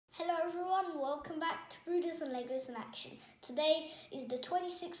welcome back to Bruders and Legos in Action. Today is the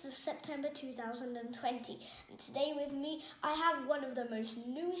 26th of September 2020 and today with me I have one of the most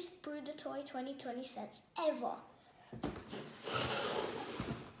newest Bruder Toy 2020 sets ever.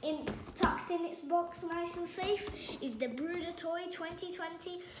 Tucked in its box nice and safe is the Bruder Toy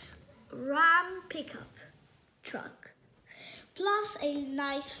 2020 Ram pickup truck. Plus a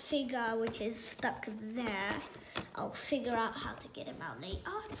nice figure which is stuck there. I'll figure out how to get him out later.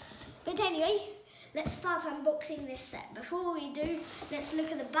 But anyway, let's start unboxing this set. Before we do, let's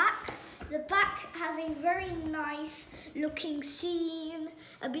look at the back. The back has a very nice looking scene,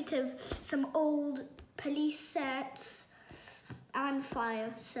 a bit of some old police sets and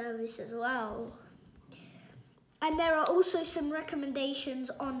fire service as well. And there are also some recommendations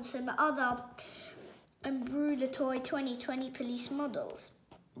on some other Bruder Toy 2020 police models.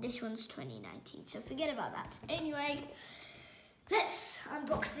 This one's 2019, so forget about that. Anyway, let's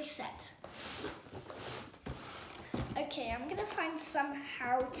unbox this set. Okay, I'm gonna find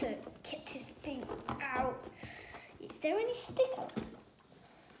somehow to get this thing out. Is there any sticker?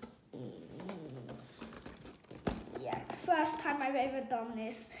 Yeah, first time I've ever done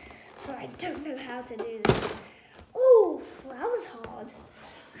this, so I don't know how to do this. Oof, that was hard.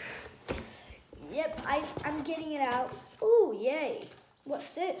 Yep, I'm getting it out. Oh, yay.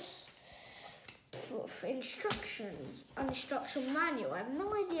 What's this? For instructions, an instruction manual. I have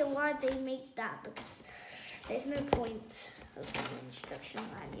no idea why they make that because there's no point of an instruction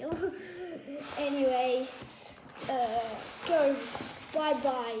manual. Anyway, go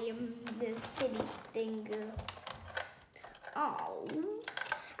bye-bye, this silly thing. Oh.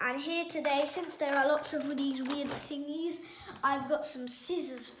 And here today, since there are lots of these weird thingies, I've got some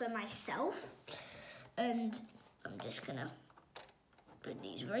scissors for myself. And I'm just gonna put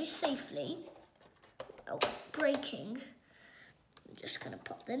these very safely. Oh, breaking. I'm just gonna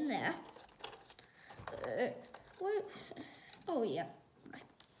pop them there. Oh yeah. Right.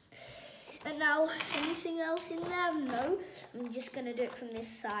 And now, anything else in there? No. I'm just gonna do it from this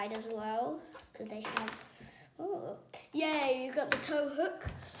side as well, because they have. Oh, yeah, you've got the tow hook.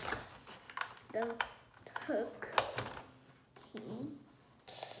 The hook.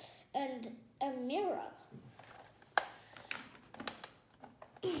 And a mirror.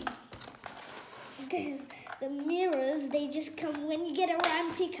 There's the mirrors, they just come when you get a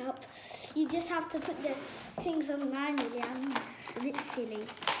Ram pickup. You just have to put the things on manually. I mean, it's a bit silly.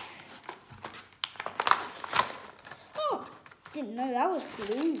 Oh, didn't know that was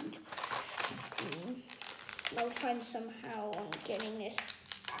glued. I'll find somehow on getting this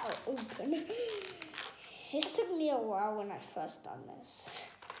out open. This took me a while when I first done this.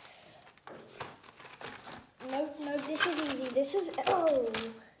 Nope, this is easy. This is, oh,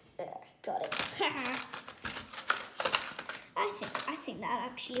 got it. I think that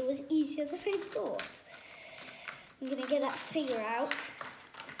actually was easier than I thought. I'm gonna get that figure out.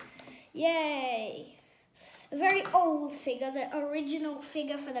 Yay! A very old figure, the original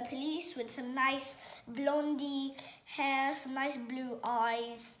figure for the police with some nice blondie hair, some nice blue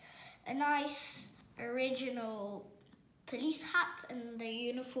eyes, a nice original police hat, and the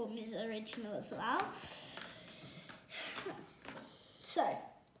uniform is original as well. So,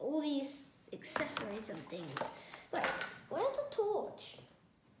 all these accessories and things. Wait, where's the torch?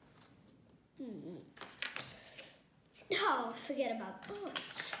 Oh, forget about that. Oh,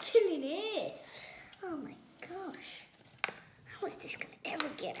 it's still in here. Oh my gosh. How is this gonna ever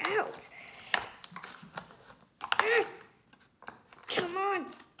get out? Come on.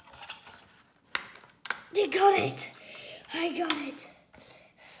 They got it. I got it.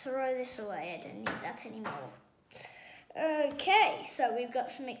 Throw this away. I don't need that anymore. Okay, so we've got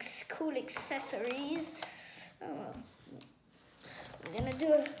some cool accessories. I'm gonna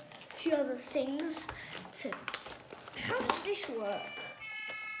do a few other things. How does this work?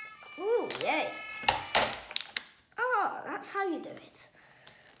 Oh, yay. Oh, that's how you do it.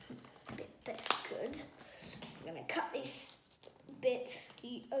 A bit better, good. I'm gonna cut this bit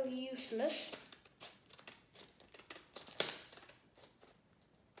of useless.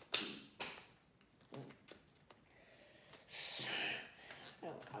 I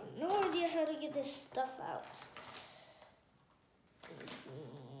have no idea how to get this stuff out.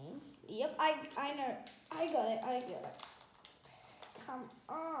 Yep, I know. I got it. Come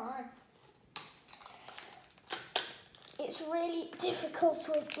on. It's really difficult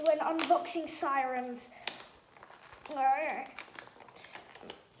when unboxing sirens.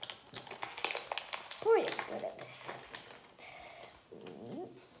 Pretty good at this.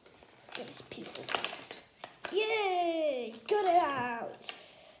 Get this piece of. Yay! Got it out.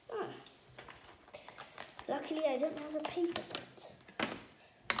 Luckily, I don't have a paper plate.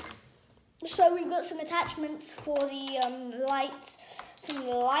 So we've got some attachments for the lights. Some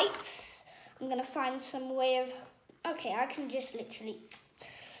lights. I'm gonna find some way of. Okay, I can just literally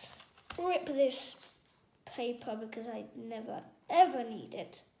rip this paper because I never ever need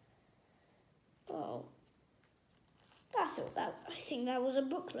it. Oh, I think that was a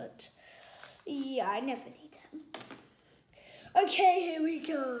booklet. Yeah, I never need that. Okay, here we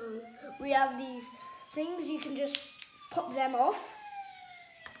go. We have these things. You can just pop them off.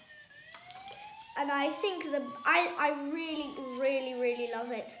 And I think I really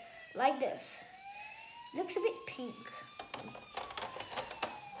love it. Like this. Looks a bit pink.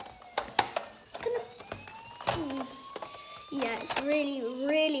 Yeah, it's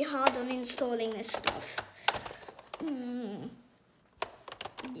really hard on installing this stuff.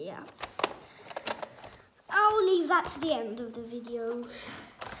 Yeah. I'll leave that to the end of the video.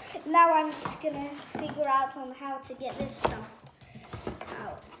 Now I'm just gonna figure out on how to get this stuff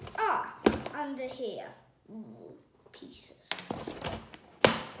out. Under here. Pieces.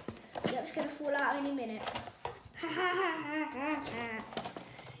 Yeah, it's gonna fall out any minute.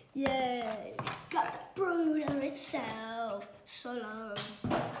 Yeah, got the Bruder itself. So long.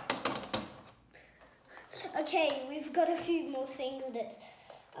 Okay, we've got a few more things that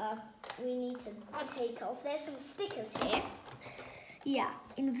we need to take off. There's some stickers here. Yeah,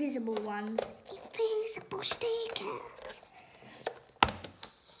 invisible ones. Invisible stickers.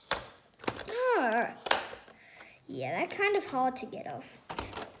 Yeah, they're kind of hard to get off.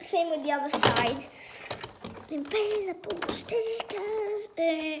 Same with the other side. Invisible stickers.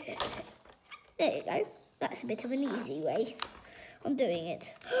 There you go. That's a bit of an easy way on doing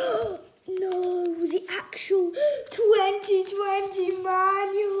it. No, the actual 2020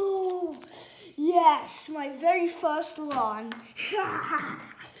 manual. Yes, my very first one.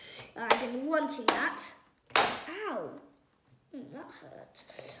 I've been wanting that. Ow. That hurt.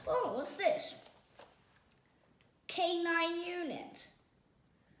 Oh, what's this? K9 unit.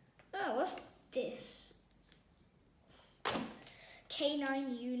 Oh, what's this?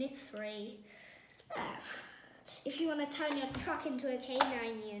 K9 unit 3. If you want to turn your truck into a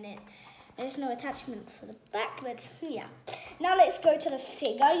K9 unit, there's no attachment for the back, but yeah. Now let's go to the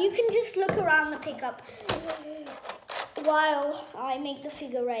figure. You can just look around the pickup while I make the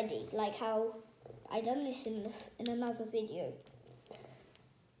figure ready, like how I done this in another video.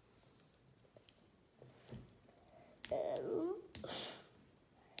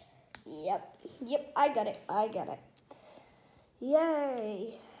 Yep, I got it.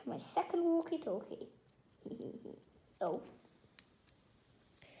 Yay, my second walkie-talkie. Oh.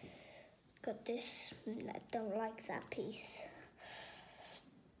 Got this. I don't like that piece.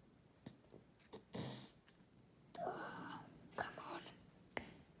 Come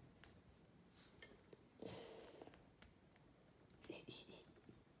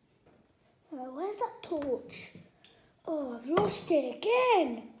on. Where's that torch? Oh, I've lost it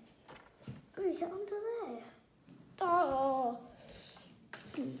again. Oh, is it under there? Oh.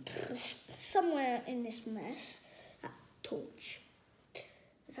 Somewhere in this mess. That torch.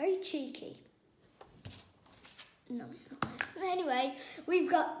 Very cheeky. No, it's not there. Anyway, we've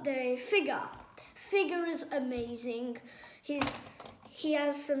got the figure. Figure is amazing. He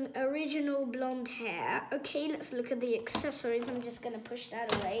has some original blonde hair. Okay, let's look at the accessories. I'm just going to push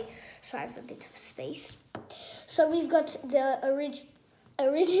that away so I have a bit of space. So we've got the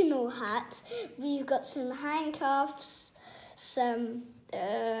original hat. We've got some handcuffs. Some,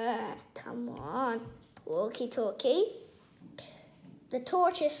 come on, walkie-talkie. The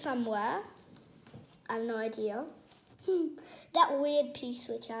torch is somewhere. I have no idea. That weird piece,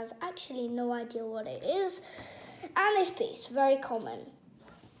 which I have actually no idea what it is. And this piece, very common.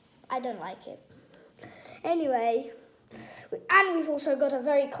 I don't like it. Anyway, and we've also got a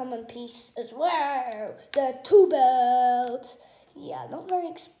very common piece as well. The tool belt. Yeah, not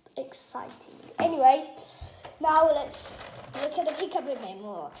very exciting. Anyway, now let's look at the pickup a bit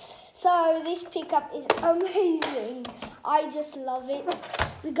more. So this pickup is amazing. I just love it.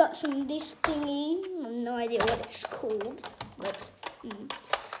 We got this thingy. I have no idea what it's called, but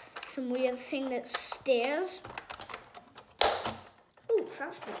some weird thing that steers. Ooh,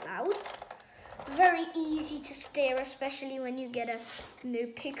 that's a bit loud. Very easy to steer, especially when you get a new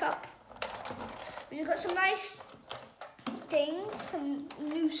pickup. We've got some nice things, some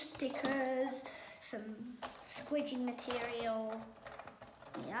new stickers, some squidgy material.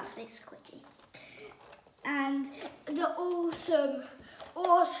 Yeah, that's a bit squidgy. And the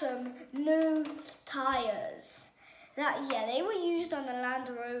awesome new tires. They were used on the Land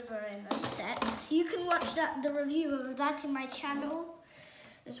Rover in the set. You can watch the review of that in my channel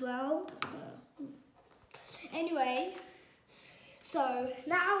as well. Anyway, So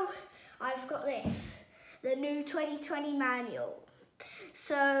now I've got this, the new 2020 manual.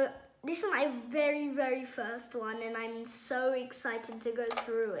 So this is my very first one, and I'm so excited to go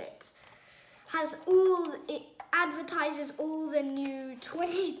through it. It advertises all the new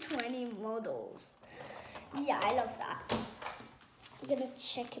 2020 models. Yeah, I love that. I'm gonna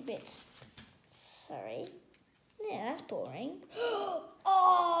check a bit. Sorry. Yeah, that's boring.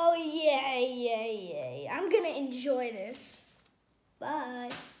 Oh, yay. I'm gonna enjoy this. Bye.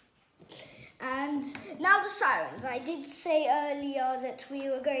 And now the sirens. I did say earlier that we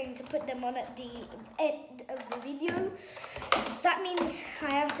were going to put them on at the end of the video. That means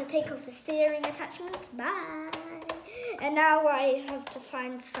I have to take off the steering attachment. Bye. And now I have to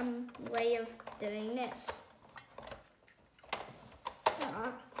find some way of doing this.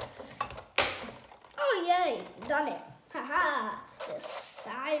 Oh yay, done it. Haha, the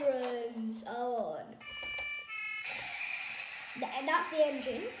sirens on. And that's the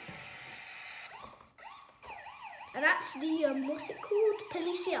engine. And that's the, what's it called?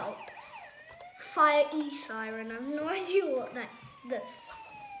 Policial. Fire E-siren. I have no idea what that's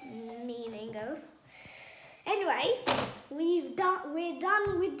meaning of. Anyway, we're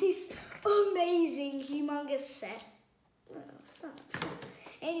done with this amazing, humongous set. Oh, stop.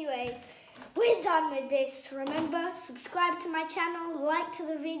 Anyway, we're done with this. Remember, subscribe to my channel, like to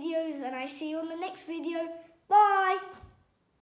the videos, and I see you on the next video. Bye!